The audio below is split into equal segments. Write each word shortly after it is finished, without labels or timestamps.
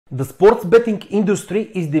The sports betting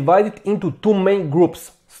industry is divided into two main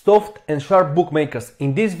groups, soft and sharp bookmakers.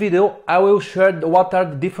 In this video, I will share what are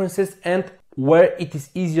the differences and where it is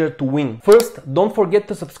easier to win. First, don't forget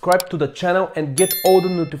to subscribe to the channel and get all the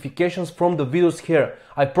notifications from the videos here.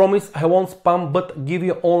 I promise I won't spam but give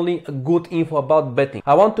you only good info about betting.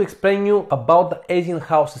 I want to explain you about the Asian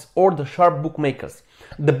houses or the sharp bookmakers.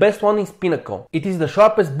 The best one is Pinnacle. It is the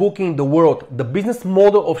sharpest booking in the world. The business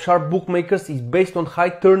model of sharp bookmakers is based on high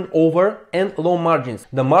turnover and low margins.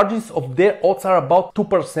 The margins of their odds are about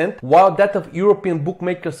 2%, while that of European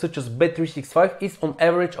bookmakers such as Bet365 is on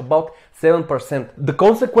average about 7%. The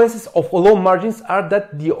consequences of low margins are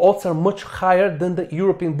that the odds are much higher than the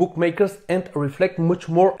European bookmakers and reflect much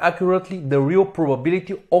more accurately the real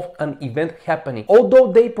probability of an event happening.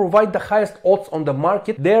 Although they provide the highest odds on the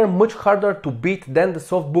market, they are much harder to beat than the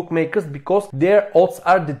soft bookmakers because their odds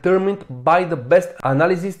are determined by the best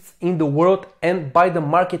analysts in the world and by the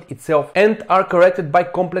market itself, and are corrected by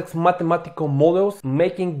complex mathematical models,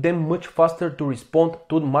 making them much faster to respond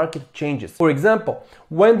to market changes. For example,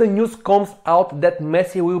 when the news comes out that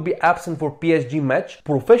Messi will be absent for PSG match,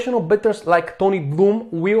 professional bettors like Tony Bloom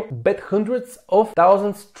will bet hundreds of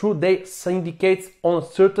thousands through their syndicates on a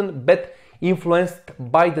certain bet influenced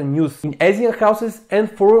by the news in Asian houses, and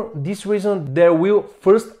for this reason they will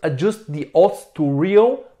first adjust the odds to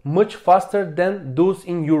real much faster than those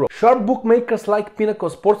in Europe. Sharp bookmakers like Pinnacle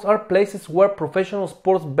Sports are places where professional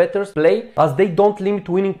sports bettors play, as they don't limit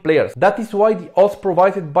winning players. That is why the odds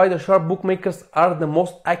provided by the sharp bookmakers are the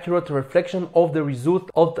most accurate reflection of the result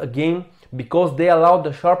of the game, because they allow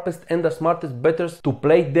the sharpest and the smartest bettors to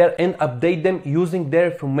play there and update them using their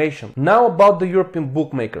information. Now about the European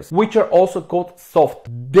bookmakers, which are also called soft.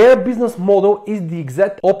 Their business model is the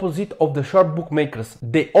exact opposite of the sharp bookmakers.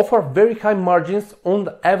 They offer very high margins, on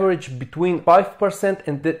the average between 5%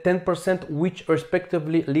 and 10%, which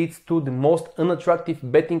respectively leads to the most unattractive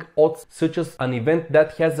betting odds, such as an event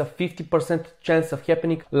that has a 50% chance of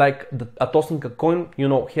happening, like a tossing a coin,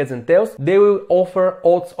 heads and tails. They will offer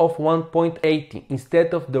odds of 1.80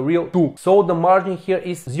 instead of the real 2. So the margin here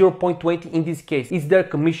is 0.20 in this case. It's their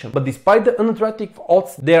commission. But despite the unattractive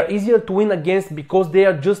odds, they are easier to win against because they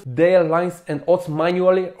adjust their lines and odds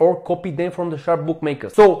manually or copy them from the sharp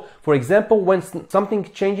bookmakers. So, for example, when something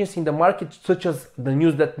changes in the market, such as the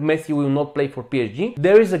news that Messi will not play for PSG,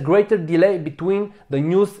 there is a greater delay between the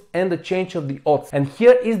news and the change of the odds. And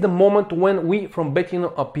here is the moment when we from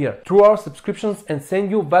Betino appear through our subscriptions and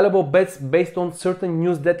send you valuable bets based on certain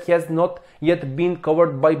news that has not yet been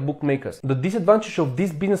covered by bookmakers. The disadvantage of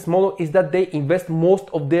this business model is that they invest most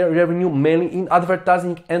of their revenue mainly in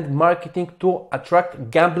advertising and marketing to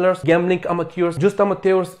attract gamblers, gambling amateurs, just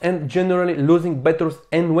amateurs, and generally losing bettors,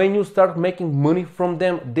 and when you start making money from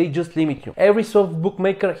them, they just limit you. Every soft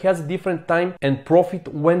bookmaker has a different time and profit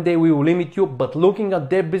when they will limit you, but looking at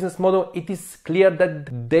their business model, it is clear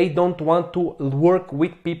that they don't want to work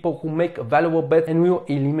with people who make valuable bets and will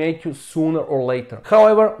eliminate you sooner or later.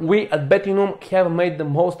 However, we at Betino have made the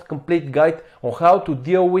most complete guide on how to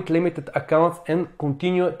deal with limited accounts and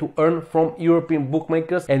continue to earn from European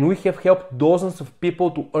bookmakers, and we have helped dozens of people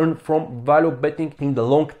to earn from value betting in the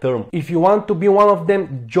long term. If you want to be one of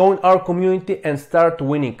them, join our community and start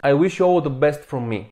winning. I wish you all the best from me.